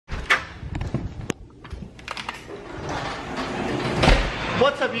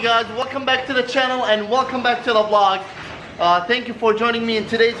What's up, you guys? Welcome back to the channel and welcome back to the vlog. Thank you for joining me in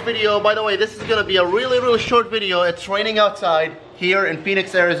today's video. By the way, this is gonna be a really short video. It's raining outside here in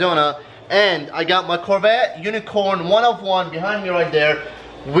Phoenix, Arizona, and I got my Corvette Unicorn 1 of 1 behind me right there.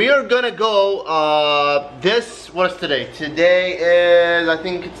 We are gonna go what is today? Today is, I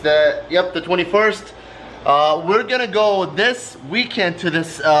think it's the 21st. We're gonna go this weekend to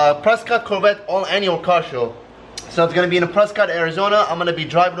this Prescott Corvette all-annual car show. So it's gonna be in Prescott, Arizona. I'm gonna be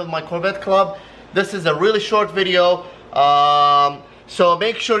driving with my Corvette club. This is a really short video. So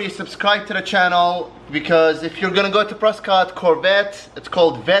make sure you subscribe to the channel, because if you're gonna go to Prescott Corvette, it's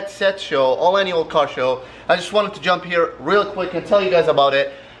called Vette Show, all-annual car show. I just wanted to jump here real quick and tell you guys about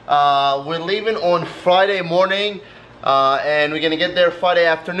it. We're leaving on Friday morning, and we're gonna get there Friday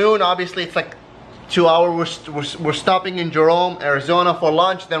afternoon. Obviously, it's like 2 hours. We're stopping in Jerome, Arizona for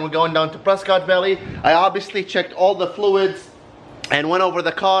lunch. Then we're going down to Prescott Valley. I obviously checked all the fluids and went over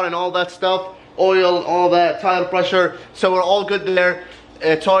the car and all that stuff, oil, all that, tire pressure. So we're all good there.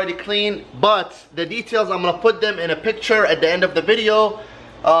 It's already clean, but the details, I'm gonna put them in a picture at the end of the video.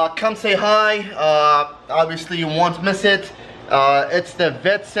 Come say hi. Obviously you won't miss it. It's the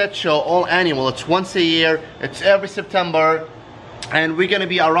Vette Show all annual. It's once a year. It's every September. And we're gonna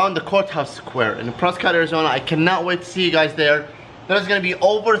be around the courthouse square in Prescott, Arizona. I cannot wait to see you guys there. There's gonna be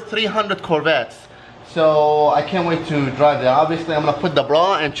over 300 Corvettes, so I can't wait to drive there. Obviously, I'm gonna put the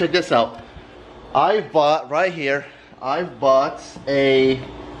bra, and check this out. I bought right here. I bought a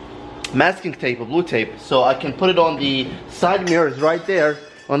masking tape, a blue tape, so I can put it on the side mirrors right there,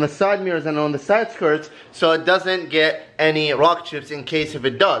 on the side mirrors and on the side skirts, so it doesn't get any rock chips in case if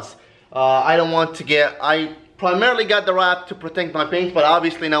it does. I don't want to get. I primarily got the wrap to protect my paint, but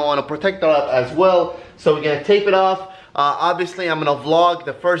obviously now I want to protect the wrap as well. So we're gonna tape it off. Obviously I'm gonna vlog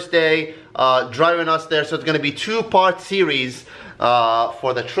the first day driving us there. So it's gonna be 2-part series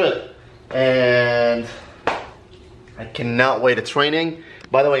for the trip, and I cannot wait. It's raining.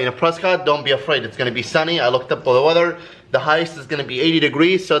 By the way, in Prescott, don't be afraid. It's gonna be sunny. I looked up the weather. The highest is gonna be 80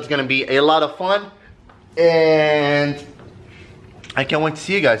 degrees, so it's gonna be a lot of fun, and I can't wait to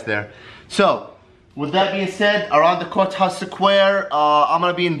see you guys there. So with that being said, around the courthouse square, I'm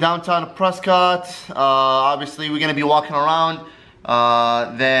gonna be in downtown Prescott. Obviously, we're gonna be walking around.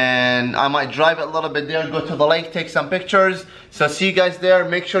 Then I might drive a little bit there, go to the lake, take some pictures. So see you guys there.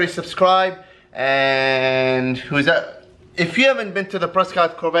 Make sure you subscribe. And who's that? If you haven't been to the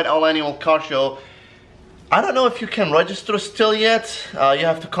Prescott Corvette all-annual car show, I don't know if you can register still yet. You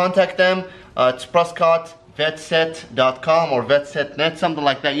have to contact them. It's Prescott vetset.com or vetset.net, something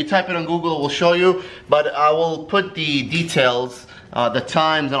like that. You type it on Google, it will show you, but I will put the details, the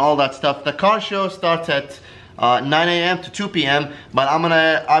times and all that stuff. The car show starts at 9 a.m. to 2 p.m. but I'm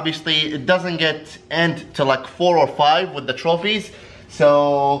gonna, obviously it doesn't end till like 4 or 5 with the trophies,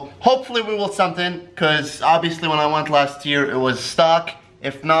 so hopefully we will something, because obviously when I went last year it was stock.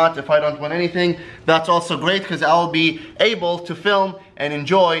 If not, if I don't win anything, that's also great, because I'll be able to film and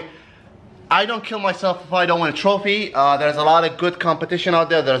enjoy. I don't kill myself if I don't win a trophy. There's a lot of good competition out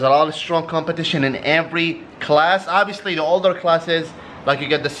there. There's a lot of strong competition in every class. Obviously, the older classes, like you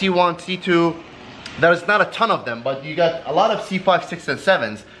get the C1, C2, there's not a ton of them, but you got a lot of C5, 6, and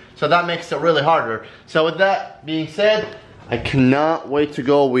 7s. So that makes it really harder. So with that being said, I cannot wait to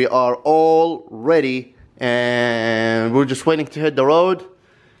go. We are all ready, and we're just waiting to hit the road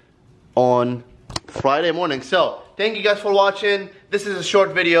on Friday morning. So thank you guys for watching. This is a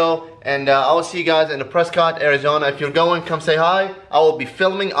short video, and I will see you guys in Prescott, Arizona. If you're going, come say hi. I will be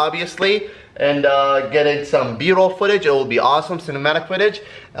filming, obviously, and getting some B-roll footage. It will be awesome, cinematic footage.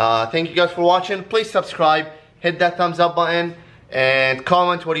 Thank you guys for watching. Please subscribe, hit that thumbs up button, and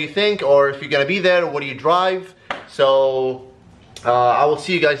comment what do you think, or if you're gonna be there, what do you drive. So I will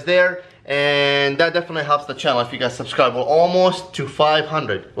see you guys there. And that definitely helps the channel if you guys subscribe. We're almost to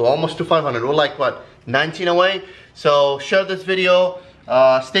 500. We're almost to 500. We're like, what, 19 away? So share this video.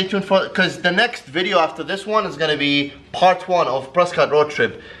 Stay tuned for, because the next video after this one is going to be part 1 of Prescott road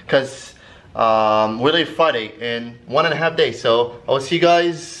trip. Because we leave Friday in 1.5 days. So I will see you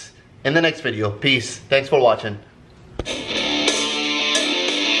guys in the next video. Peace. Thanks for watching.